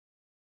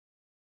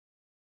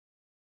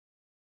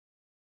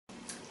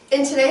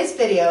In today's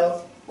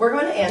video, we're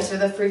going to answer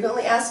the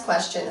frequently asked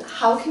question,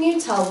 how can you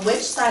tell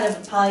which side of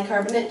a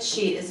polycarbonate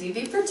sheet is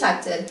UV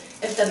protected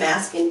if the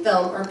masking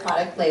film or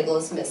product label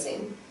is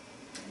missing?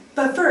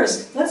 But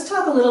first, let's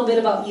talk a little bit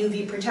about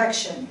UV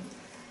protection.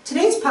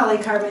 Today's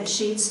polycarbonate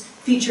sheets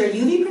feature a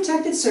UV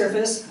protected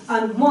surface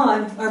on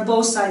one or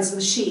both sides of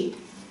the sheet.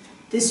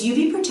 This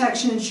UV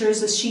protection ensures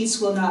the sheets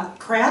will not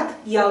crack,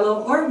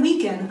 yellow, or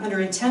weaken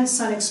under intense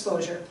sun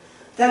exposure.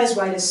 That is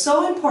why it is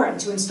so important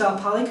to install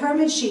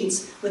polycarbonate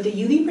sheets with the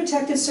UV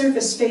protected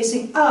surface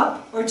facing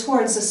up or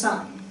towards the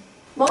sun.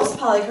 Most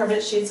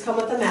polycarbonate sheets come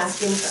with a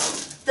masking film.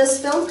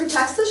 This film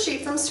protects the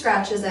sheet from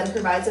scratches and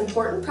provides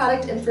important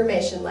product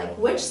information like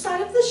which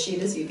side of the sheet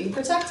is UV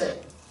protected.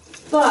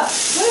 But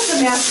what if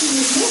the masking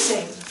is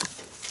missing?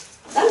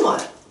 Then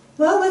what?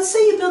 Well, let's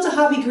say you built a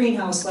hobby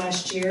greenhouse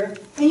last year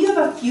and you have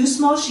a few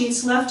small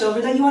sheets left over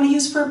that you want to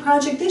use for a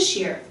project this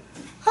year.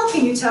 How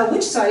can you tell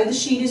which side of the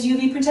sheet is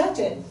UV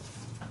protected?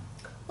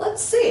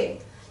 Let's see.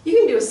 You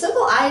can do a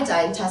simple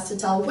iodine test to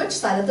tell which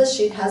side of the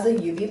sheet has a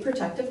UV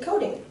protective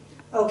coating.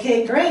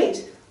 Okay,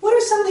 great. What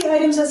are some of the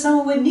items that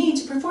someone would need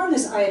to perform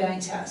this iodine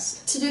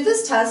test? To do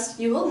this test,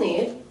 you will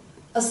need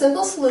a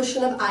simple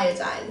solution of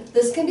iodine.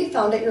 This can be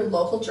found at your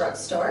local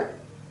drugstore,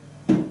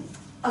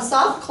 a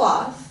soft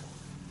cloth,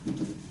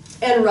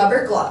 and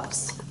rubber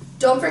gloves.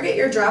 Don't forget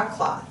your drop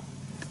cloth.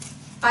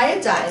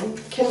 Iodine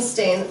can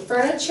stain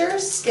furniture,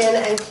 skin,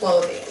 and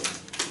clothing.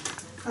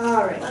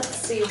 All right. Let's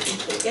see if we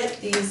can get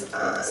these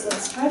on. So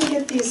let's try to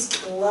get these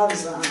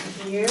gloves on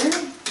here.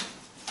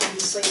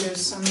 Obviously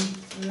there's some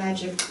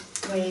magic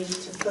way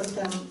to put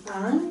them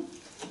on.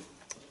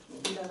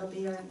 Maybe that'll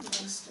be our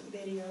next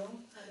video.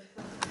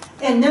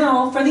 And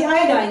now for the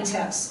iodine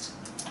test.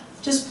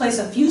 Just place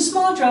a few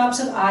small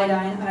drops of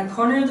iodine on a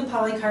corner of the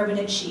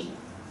polycarbonate sheet.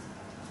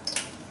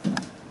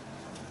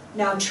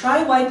 Now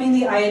try wiping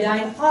the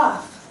iodine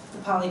off the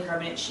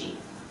polycarbonate sheet.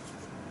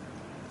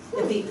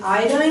 If the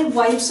iodine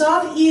wipes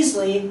off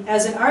easily,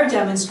 as in our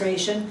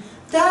demonstration,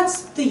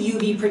 that's the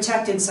UV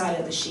protected side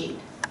of the sheet.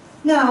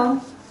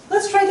 Now,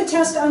 let's try the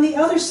test on the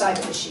other side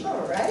of the sheet.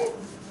 All right.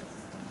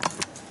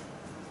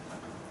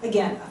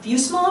 Again, a few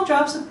small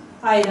drops of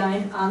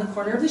iodine on the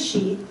corner of the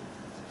sheet.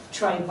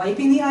 Try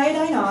wiping the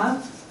iodine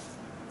off.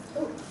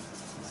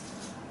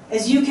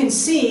 As you can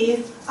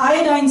see,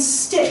 iodine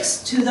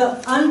sticks to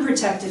the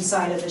unprotected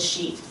side of the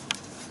sheet.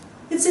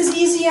 It's as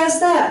easy as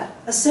that.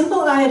 A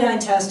simple iodine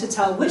test to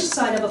tell which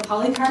side of a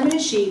polycarbonate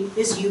sheet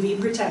is UV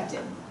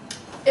protected.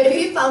 If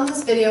you found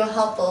this video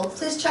helpful,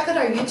 please check out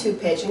our YouTube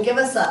page and give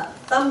us a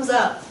thumbs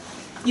up.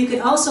 You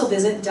can also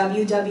visit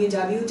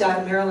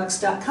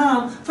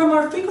www.AmeriLux.com for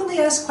more frequently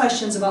asked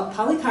questions about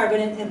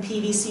polycarbonate and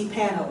PVC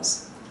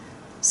panels.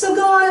 So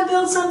go on and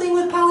build something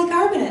with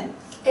polycarbonate.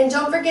 And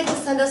don't forget to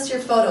send us your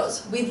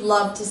photos. We'd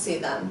love to see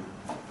them.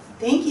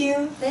 Thank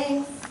you.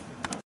 Thanks.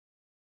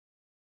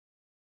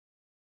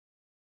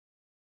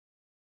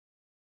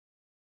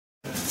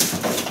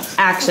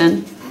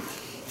 Action.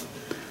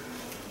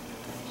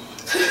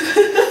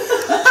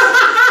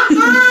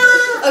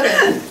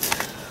 Okay.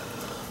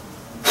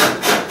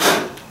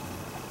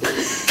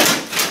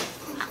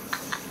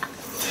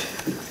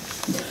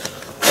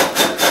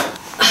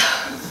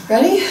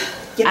 Ready?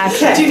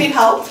 Action. Do you need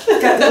help?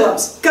 Got the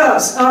gloves.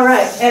 Gloves. All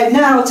right. And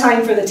now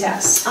time for the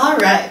test. All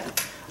right.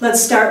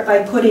 Let's start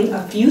by putting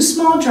a few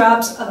small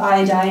drops of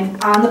iodine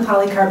on the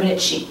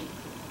polycarbonate sheet.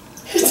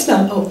 It's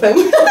not open.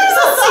 There's a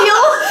seal